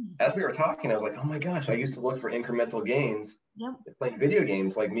 but as we were talking, I was like, oh my gosh, I used to look for incremental gains, playing video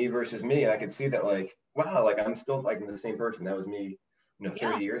games, like me versus me. And I could see that like, wow, like I'm still like the same person. That was me,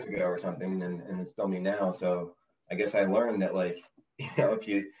 30 years ago or something. And it's still me now. So I guess I learned that like, if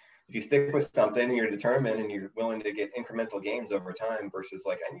you stick with something, you're determined and you're willing to get incremental gains over time versus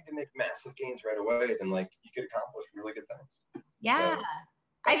like, I need to make massive gains right away, then like you could accomplish really good things. Yeah. So,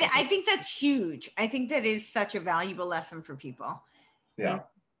 I think that's huge. I think that is such a valuable lesson for people. Yeah. And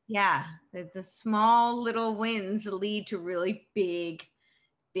yeah. The small little wins lead to really big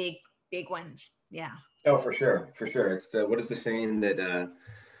wins. Yeah. Oh, for sure. It's what is the saying that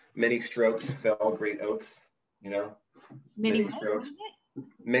many strokes fell great oaks, Many strokes.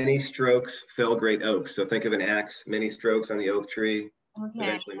 Many strokes fell great oaks. So think of an axe, many strokes on the oak tree,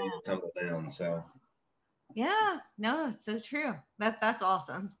 eventually made it tumble down. So yeah, no, it's so true. That's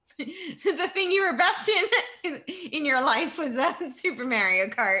awesome. The thing you were best in your life was Super Mario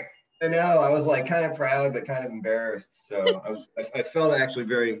Kart. I know. I was like kind of proud, but kind of embarrassed. So I felt actually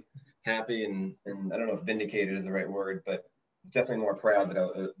very, happy and I don't know if vindicated is the right word, but definitely more proud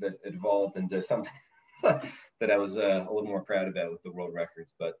that it evolved into something that I was a little more proud about with the world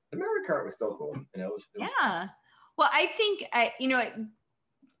records. But the Mario Kart was still cool. You know, it was Yeah. Well, I think,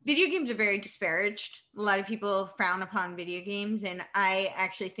 video games are very disparaged. A lot of people frown upon video games. And I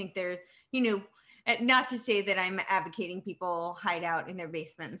actually think there's, not to say that I'm advocating people hide out in their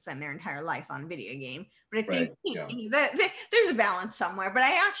basement and spend their entire life on a video game, but I think that there's a balance somewhere. But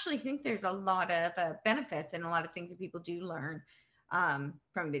I actually think there's a lot of benefits and a lot of things that people do learn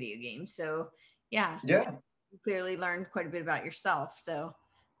from video games. So yeah, you clearly learned quite a bit about yourself. So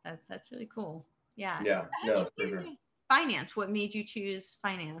that's really cool. Yeah. Yeah. No, for sure. Finance. What made you choose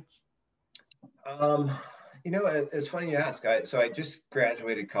finance? It's funny you ask. So I just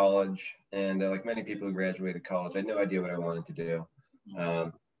graduated college, and like many people who graduated college, I had no idea what I wanted to do.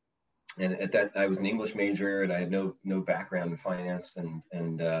 And at that, I was an English major, and I had no background in finance.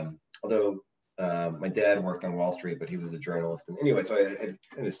 And although my dad worked on Wall Street, but he was a journalist. And anyway, so I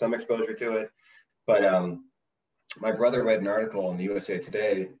had some exposure to it. But my brother read an article in the USA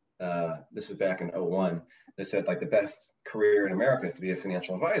Today. This was back in 2001. That said, like, the best career in America is to be a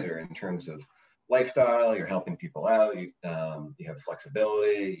financial advisor in terms of lifestyle. You're helping people out. You have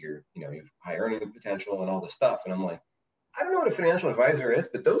flexibility. You have high earning potential and all this stuff. And I'm like, I don't know what a financial advisor is,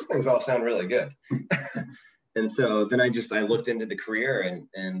 but those things all sound really good. And so then I looked into the career,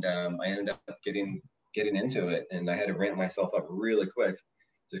 and I ended up getting into it. And I had to ramp myself up really quick,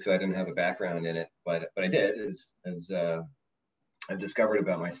 just because I didn't have a background in it. But I did, as I've discovered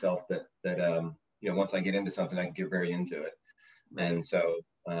about myself that once I get into something, I can get very into it. Right. And so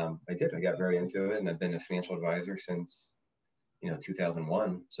I got very into it, and I've been a financial advisor since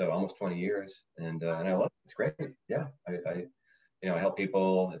 2001, so almost 20 years, and I love it. It's great. Yeah, I help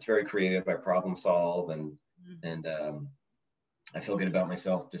people. It's very creative. I problem solve, and I feel good about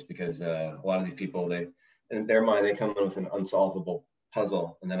myself just because a lot of these people, in their mind, they come in with an unsolvable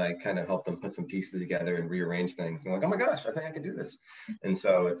puzzle, and then I kind of help them put some pieces together and rearrange things. And I'm like, oh my gosh, I think I could do this. And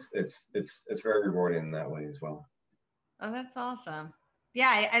so it's very rewarding in that way as well. Oh, that's awesome.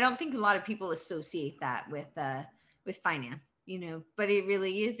 Yeah, I don't think a lot of people associate that with finance, but it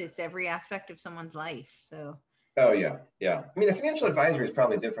really is. It's every aspect of someone's life. So. Oh yeah. I mean, a financial advisor is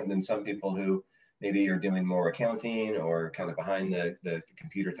probably different than some people who maybe are doing more accounting or kind of behind the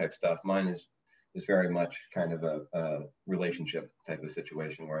computer type stuff. Mine is very much kind of a relationship type of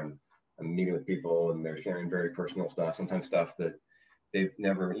situation where I'm meeting with people and they're sharing very personal stuff, sometimes stuff that they've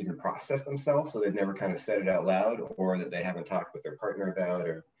never even processed themselves. So they've never kind of said it out loud, or that they haven't talked with their partner about,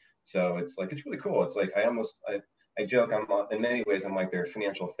 so it's like, it's really cool. It's like, I joke, in many ways, I'm like their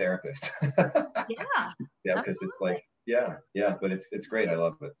financial therapist. Yeah, because it's like, but it's great. I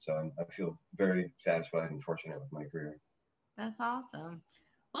love it. So I feel very satisfied and fortunate with my career. That's awesome.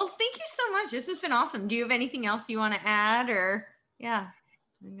 Well, thank you so much. This has been awesome. Do you have anything else you want to add, or I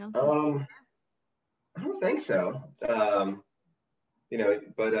don't think so.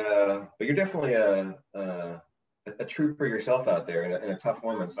 But you're definitely a trooper yourself out there, and a tough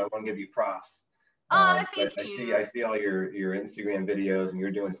woman. So I want to give you props. Thank you. I see all your Instagram videos, and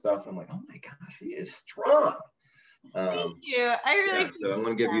you're doing stuff. And I'm like, oh my gosh, she is strong. Thank you. I really. So I want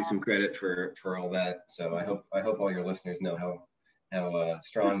to give you some credit for all that. So I hope all your listeners know how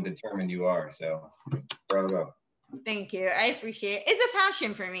strong and determined you are. So bravo. Thank you. I appreciate it. It's a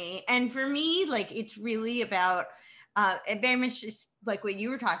passion for me. And for me, like, it's really about, very much just like what you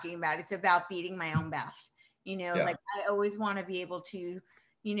were talking about. It's about beating my own best. Like, I always want to be able to,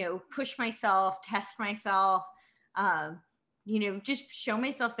 push myself, test myself, just show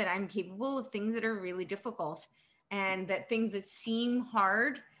myself that I'm capable of things that are really difficult, and that things that seem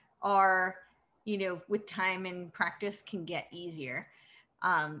hard are, with time and practice can get easier.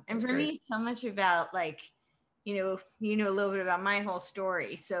 And that's for great. Me, it's so much about, like, a little bit about my whole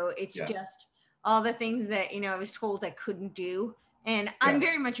story. So it's just all the things that, I was told I couldn't do. And I'm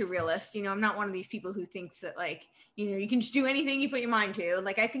very much a realist. I'm not one of these people who thinks that, like, you can just do anything you put your mind to.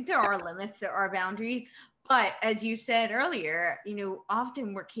 Like, I think there are limits, there are boundaries. But as you said earlier,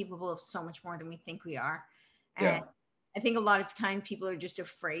 often we're capable of so much more than we think we are. And I think a lot of time people are just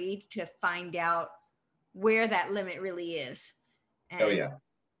afraid to find out where that limit really is. And,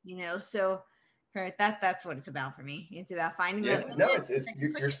 so that's what it's about for me. It's about finding that limit. No,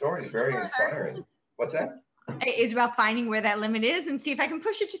 your story is very inspiring. What's that? It's about finding where that limit is and see if I can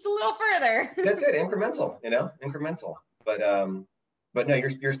push it just a little further. That's it. Incremental, incremental. But no,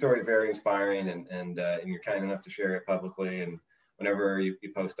 your story is very inspiring, and you're kind enough to share it publicly. And whenever you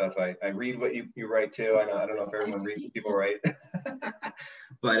post stuff, I read what you write too. I don't know if everyone reads what people write,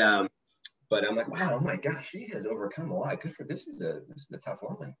 but I'm like, wow, oh my gosh, she has overcome a lot. This is a tough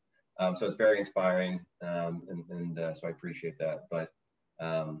woman. So it's very inspiring, and so I appreciate that. But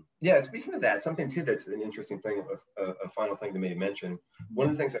yeah, speaking of that, something too that's an interesting thing, a final thing to maybe mention. One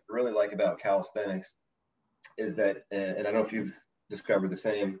of the things I really like about calisthenics is that, and I don't know if you've discovered the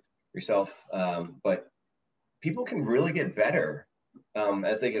same yourself, but people can really get better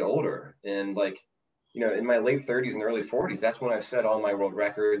as they get older. And like, in my late 30s and early 40s, that's when I've set all my world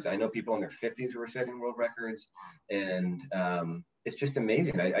records. I know people in their 50s who are setting world records, and it's just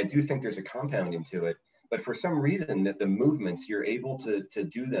amazing. I do think there's a compounding to it, but for some reason that the movements, you're able to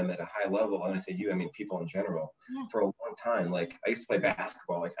do them at a high level. When I say you, I mean people in general. For a long time, like I used to play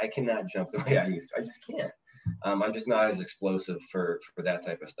basketball, like I cannot jump the way I used to. I just can't. I'm just not as explosive for that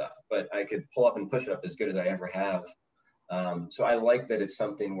type of stuff, but I could pull up and push up as good as I ever have. So I like that it's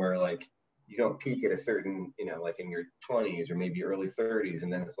something where like you don't peak at a certain, like in your 20s or maybe early 30s,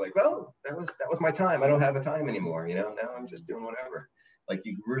 and then it's like, well, that was my time. I don't have a time anymore. Now I'm just doing whatever. Like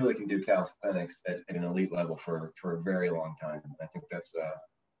you really can do calisthenics at an elite level for a very long time. I think that's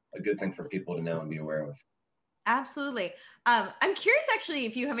a good thing for people to know and be aware of. Absolutely. I'm curious actually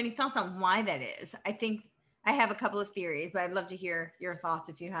if you have any thoughts on why that is. I think I have a couple of theories, but I'd love to hear your thoughts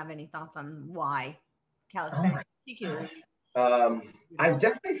if you have any thoughts on why calisthenics particularly. I've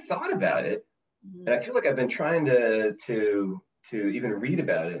definitely thought about it, and I feel like I've been trying to even read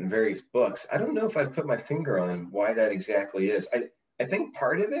about it in various books. I don't know if I've put my finger on why that exactly is. I think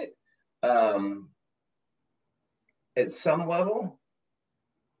part of it, at some level,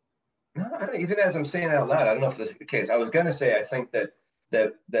 no, I don't, even as I'm saying it out loud, I don't know if this is the case. I was going to say, I think that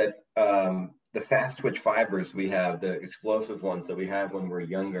the fast twitch fibers we have, the explosive ones that we have when we're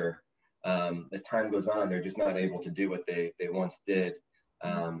younger, as time goes on, they're just not able to do what they once did.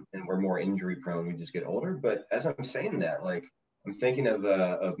 And we're more injury prone. We just get older. But as I'm saying that, like I'm thinking of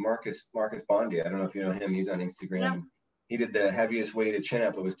Marcus Bondi. I don't know if you know him. He's on Instagram. Yeah. He did the heaviest weighted chin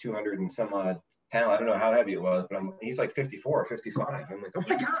up. It was 200 and some odd pounds. I don't know how heavy it was, but he's like 54 or 55. I'm like, oh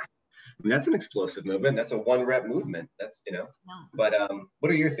my God. I mean, that's an explosive movement. That's a 1 rep movement. That's, but what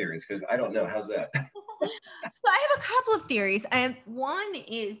are your theories? Because I don't know. How's that? So I have a couple of theories. One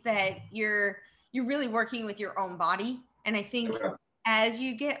is that you're really working with your own body. And I think as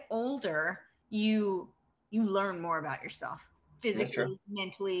you get older, you learn more about yourself physically,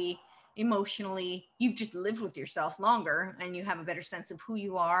 mentally, emotionally. You've just lived with yourself longer and you have a better sense of who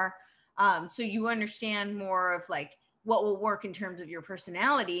you are. So you understand more of like what will work in terms of your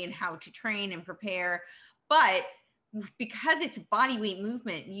personality and how to train and prepare. But because it's body weight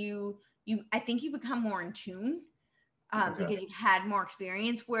movement, I think you become more in tune because you've had more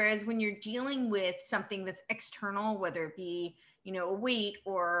experience. Whereas when you're dealing with something that's external, whether it be, a weight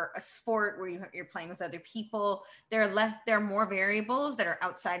or a sport where you're playing with other people, there are more variables that are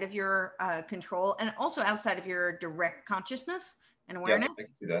outside of your control and also outside of your direct consciousness and awareness. Yeah, I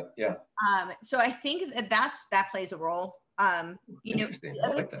can see that. Yeah. So I think that plays a role. Interesting. I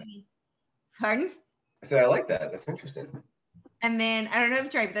like that. Pardon? I said I like that. That's interesting. And then I don't know if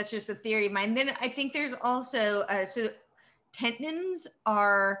it's right, but that's just a theory of mine. Then I think there's also so tendons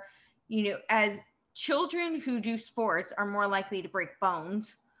are, as children who do sports are more likely to break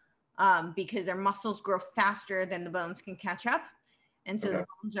bones because their muscles grow faster than the bones can catch up. And so the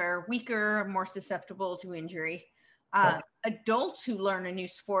bones are weaker, more susceptible to injury. Adults who learn a new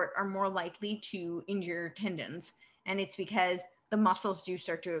sport are more likely to injure tendons. And it's because the muscles do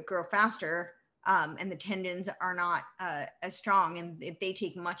start to grow faster and the tendons are not as strong, and they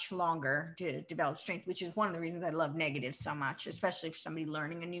take much longer to develop strength, which is one of the reasons I love negatives so much, especially for somebody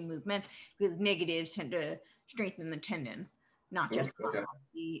learning a new movement, because negatives tend to strengthen the tendon, not just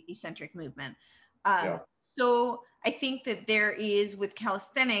the eccentric movement. So I think that there is, with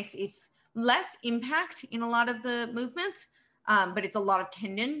calisthenics, it's less impact in a lot of the movements, but it's a lot of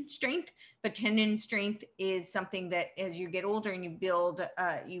tendon strength. But tendon strength is something that as you get older and you built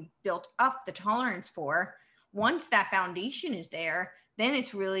up the tolerance for, once that foundation is there, then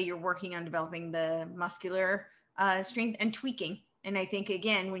it's really, you're working on developing the muscular strength and tweaking. And I think,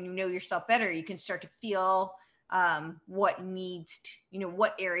 again, when you know yourself better, you can start to feel what needs to,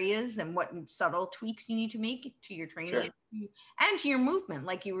 what areas and what subtle tweaks you need to make to your training and to your movement.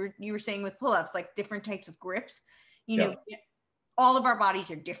 Like you were saying with pull-ups, like different types of grips, all of our bodies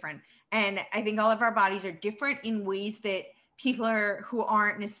are different. And I think all of our bodies are different in ways that people who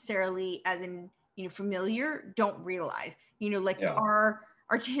aren't necessarily as familiar don't realize, our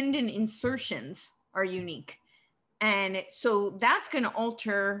tendon insertions are unique. And so that's going to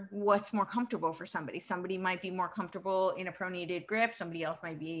alter what's more comfortable for somebody. Somebody might be more comfortable in a pronated grip. Somebody else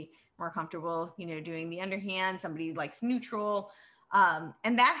might be more comfortable, doing the underhand. Somebody likes neutral.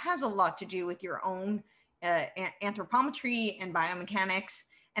 And that has a lot to do with your own anthropometry and biomechanics.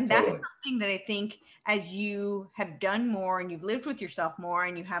 And that's something that I think as you have done more and you've lived with yourself more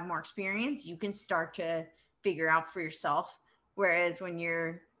and you have more experience, you can start to figure out for yourself. Whereas when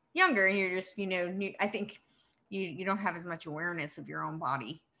you're younger and you're just, new, I think you don't have as much awareness of your own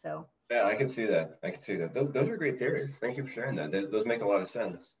body. So yeah, I can see that. Those are great theories. Thank you for sharing that. Those make a lot of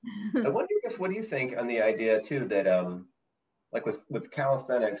sense. I wonder what do you think on the idea too that like with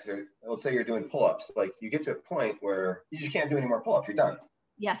calisthenics, or let's say you're doing pull-ups, like you get to a point where you just can't do any more pull-ups. You're done.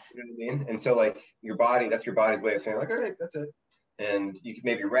 Yes. You know what I mean? And so like that's your body's way of saying like, all right, that's it. And you can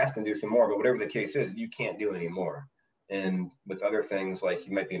maybe rest and do some more, but whatever the case is, you can't do anymore. And with other things, like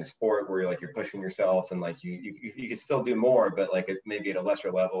you might be in a sport where you're pushing yourself and like you can still do more, but like it maybe at a lesser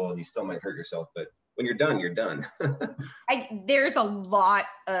level and you still might hurt yourself. But when you're done, you're done. There's a lot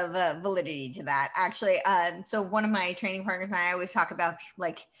of validity to that, actually. So one of my training partners and I always talk about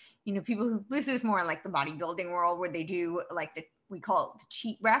like, people who, this is more like the bodybuilding world where they do like we call it the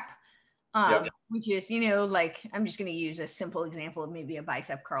cheat rep. Which is, like, I'm just going to use a simple example of maybe a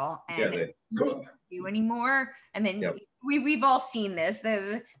bicep curl and you can't do anymore. And then we've all seen this,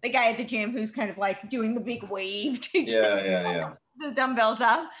 the guy at the gym who's kind of like doing the big wave to get the dumbbells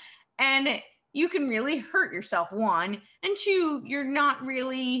up, and you can really hurt yourself, one, and two, you're not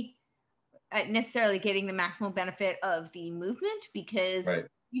really necessarily getting the maximal benefit of the movement because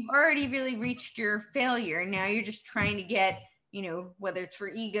you've already really reached your failure. And now you're just trying to get, whether it's for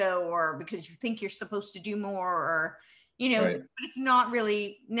ego or because you think you're supposed to do more or, but it's not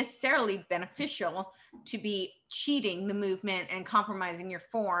really necessarily beneficial to be cheating the movement and compromising your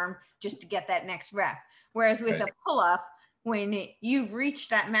form just to get that next rep. Whereas with a pull-up, when you've reached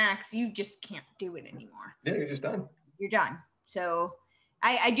that max, you just can't do it anymore. Yeah, you're just done. You're done. So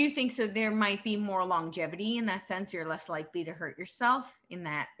I do think so. There might be more longevity in that sense. You're less likely to hurt yourself in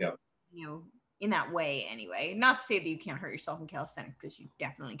that, in that way anyway. Not to say that you can't hurt yourself in calisthenics, because you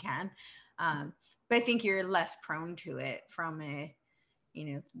definitely can. But I think you're less prone to it from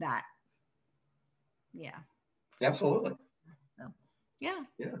that. Yeah. Absolutely. So, yeah.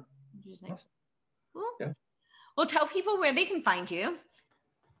 Yeah. Interesting. Awesome. Cool. Yeah. Well, tell people where they can find you.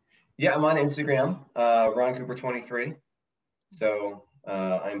 Yeah, I'm on Instagram, Ron Cooper 23. So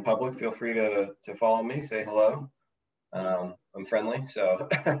I'm public. Feel free to follow me, say hello. I'm friendly, so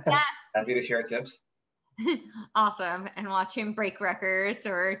happy to share tips. Awesome. And watch him break records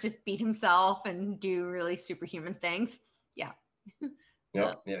or just beat himself and do really superhuman things. Yeah.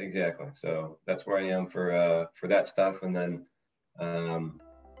 Yeah, exactly. So that's where I am for that stuff. And then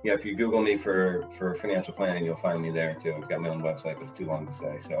if you Google me for financial planning, you'll find me there too. I've got my own website, but it's too long to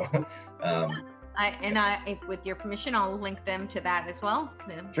say. So if with your permission, I'll link them to that as well.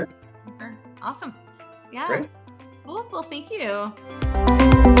 Sure. Awesome. Yeah. Great. Cool. Well, thank you.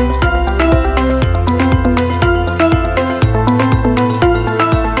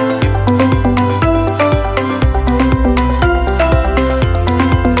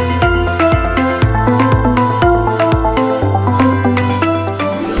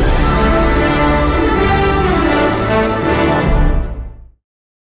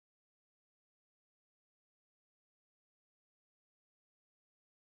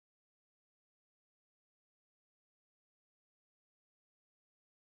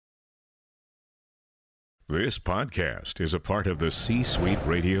 This podcast is a part of the C-Suite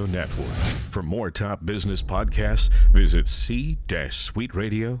Radio Network. For more top business podcasts, visit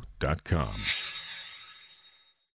c-suiteradio.com.